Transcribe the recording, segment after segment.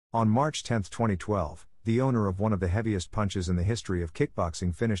On March 10, 2012, the owner of one of the heaviest punches in the history of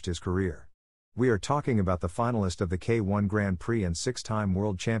kickboxing finished his career. We are talking about the finalist of the K-1 Grand Prix and six-time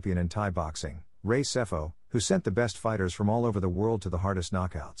world champion in Thai boxing, Ray Sefo, who sent the best fighters from all over the world to the hardest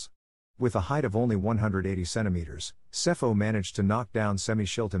knockouts. With a height of only 180 centimeters, Sefo managed to knock down Semmy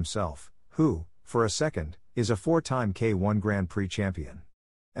Schilt himself, who, for a second, is a four-time K-1 Grand Prix champion.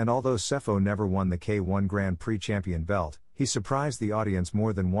 And although Sefo never won the K-1 Grand Prix champion belt, he surprised the audience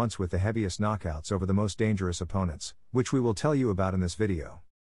more than once with the heaviest knockouts over the most dangerous opponents, which we will tell you about in this video.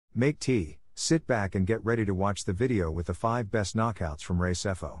 Make tea, sit back and get ready to watch the video with the 5 best knockouts from Ray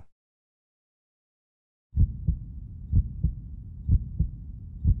Sefo.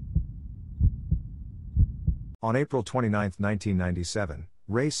 On April 29, 1997,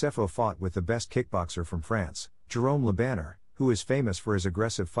 Ray Sefo fought with the best kickboxer from France, Jérôme Le Banner, who is famous for his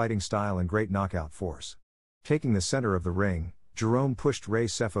aggressive fighting style and great knockout force. Taking the center of the ring, Jérôme pushed Ray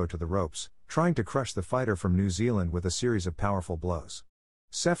Sefo to the ropes, trying to crush the fighter from New Zealand with a series of powerful blows.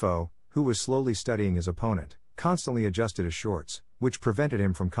 Sefo, who was slowly studying his opponent, constantly adjusted his shorts, which prevented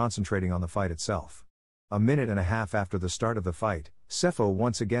him from concentrating on the fight itself. A minute and a half after the start of the fight, Sefo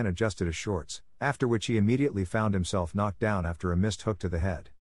once again adjusted his shorts, after which he immediately found himself knocked down after a missed hook to the head.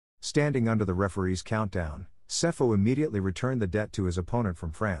 Standing under the referee's countdown, Sefo immediately returned the debt to his opponent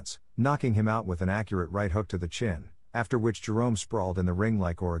from France, knocking him out with an accurate right hook to the chin, after which Jérôme sprawled in the ring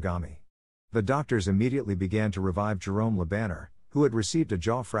like origami. The doctors immediately began to revive Jérôme Le Banner, who had received a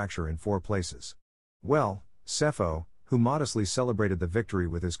jaw fracture in 4 places. Well, Sefo, who modestly celebrated the victory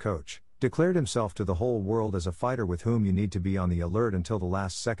with his coach, declared himself to the whole world as a fighter with whom you need to be on the alert until the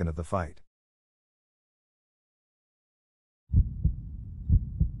last second of the fight.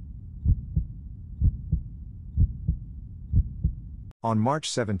 On March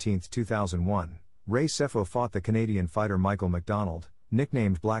 17, 2001, Ray Sefo fought the Canadian fighter Michael McDonald,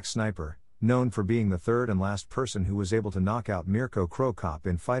 nicknamed Black Sniper, known for being the third and last person who was able to knock out Mirko Cro Cop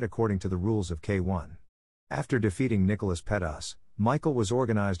in fight according to the rules of K1. After defeating Nicolas Pettas, Michael was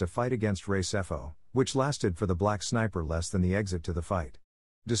organized a fight against Ray Sefo, which lasted for the Black Sniper less than the exit to the fight.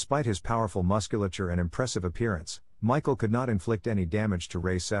 Despite his powerful musculature and impressive appearance, Michael could not inflict any damage to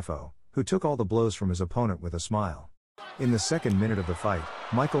Ray Sefo, who took all the blows from his opponent with a smile. In the second minute of the fight,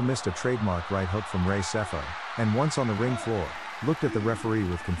 Michael missed a trademark right hook from Ray Sefo, and once on the ring floor, looked at the referee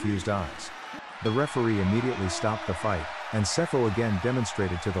with confused eyes. The referee immediately stopped the fight, and Sefo again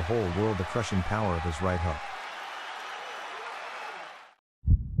demonstrated to the whole world the crushing power of his right hook.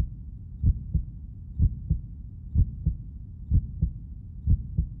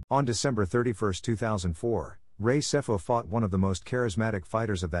 On December 31, 2004, Ray Sefo fought one of the most charismatic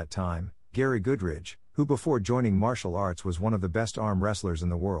fighters of that time, Gary Goodridge, who before joining martial arts was one of the best arm wrestlers in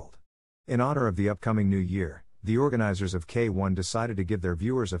the world. In honor of the upcoming new year, the organizers of K1 decided to give their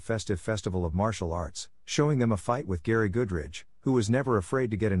viewers a festive festival of martial arts, showing them a fight with Gary Goodridge, who was never afraid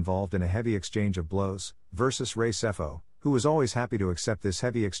to get involved in a heavy exchange of blows, versus Ray Sefo, who was always happy to accept this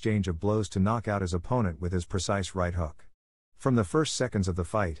heavy exchange of blows to knock out his opponent with his precise right hook. From the first seconds of the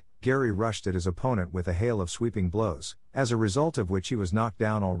fight, Gary rushed at his opponent with a hail of sweeping blows, as a result of which he was knocked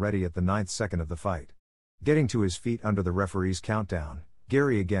down already at the 9th second of the fight. Getting to his feet under the referee's countdown,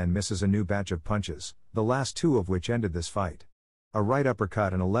 Gary again misses a new batch of punches, the last 2 of which ended this fight. A right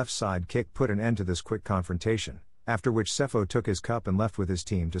uppercut and a left side kick put an end to this quick confrontation, after which Sefo took his cup and left with his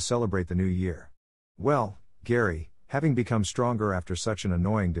team to celebrate the new year. Well, Gary, having become stronger after such an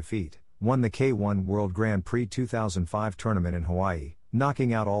annoying defeat, won the K-1 World Grand Prix 2005 tournament in Hawaii,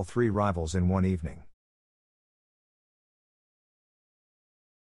 knocking out all 3 rivals in one evening.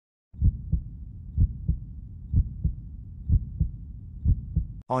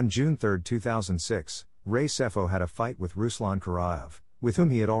 On June 3, 2006, Ray Sefo had a fight with Ruslan Karaev, with whom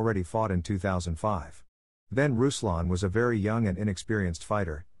he had already fought in 2005. Then Ruslan was a very young and inexperienced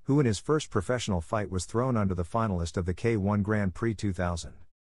fighter, who in his first professional fight was thrown under the finalist of the K-1 Grand Prix 2000.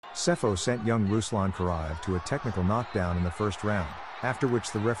 Sefo sent young Ruslan Karaev to a technical knockdown in the first round, after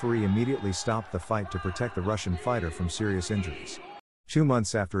which the referee immediately stopped the fight to protect the Russian fighter from serious injuries. 2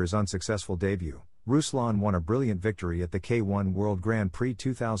 months after his unsuccessful debut, Ruslan won a brilliant victory at the K-1 World Grand Prix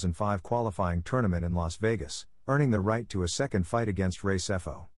 2005 qualifying tournament in Las Vegas, earning the right to a second fight against Ray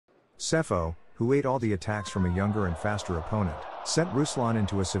Sefo. Sefo, who ate all the attacks from a younger and faster opponent, sent Ruslan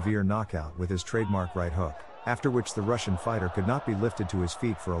into a severe knockout with his trademark right hook, after which the Russian fighter could not be lifted to his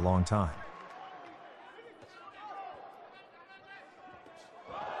feet for a long time.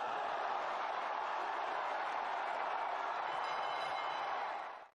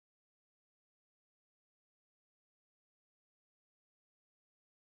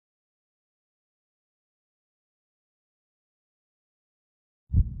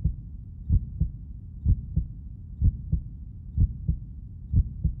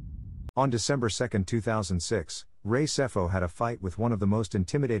 On December 2, 2006, Ray Sefo had a fight with one of the most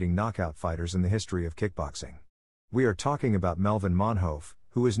intimidating knockout fighters in the history of kickboxing. We are talking about Melvin Manhoef,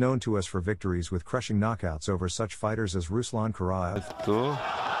 who is known to us for victories with crushing knockouts over such fighters as Ruslan Karaev.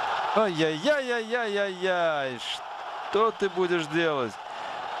 Ай-яй-яй-яй-яй-яй-яй, что ты будешь делать?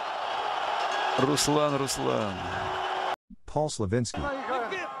 Ruslan. Paul Slavinsky.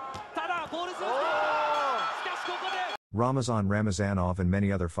 Ramazanov and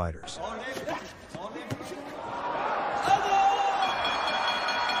many other fighters.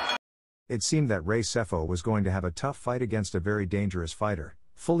 It seemed that Ray Sefo was going to have a tough fight against a very dangerous fighter,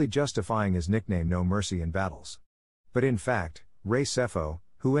 fully justifying his nickname No Mercy in battles. But in fact, Ray Sefo,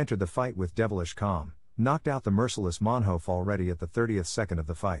 who entered the fight with devilish calm, knocked out the merciless Manhoef already at the 30th second of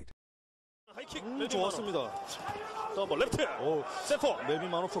the fight. 좋았습니다. 또 한번 레프트. 오, 세포. 멜빈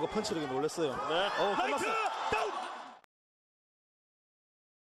마노프가 펀치력에 놀랐어요. 네. 끝났어.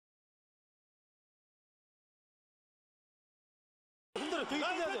 힘들어요. 경기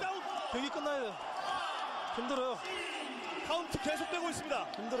끝나야 돼요. 경기 끝나야 돼요. 힘들어요. 카운트 계속되고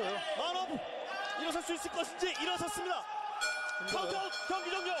있습니다. 힘들어요. 마노프 일어설 수 있을 것인지 일어섰습니다. 카운트 경기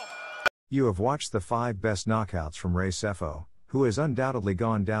종료. You have watched the 5 best knockouts from Ray Sefo, who has undoubtedly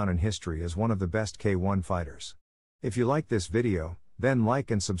gone down in history as one of the best K-1 fighters. If you like this video, then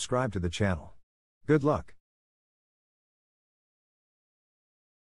like and subscribe to the channel. Good luck.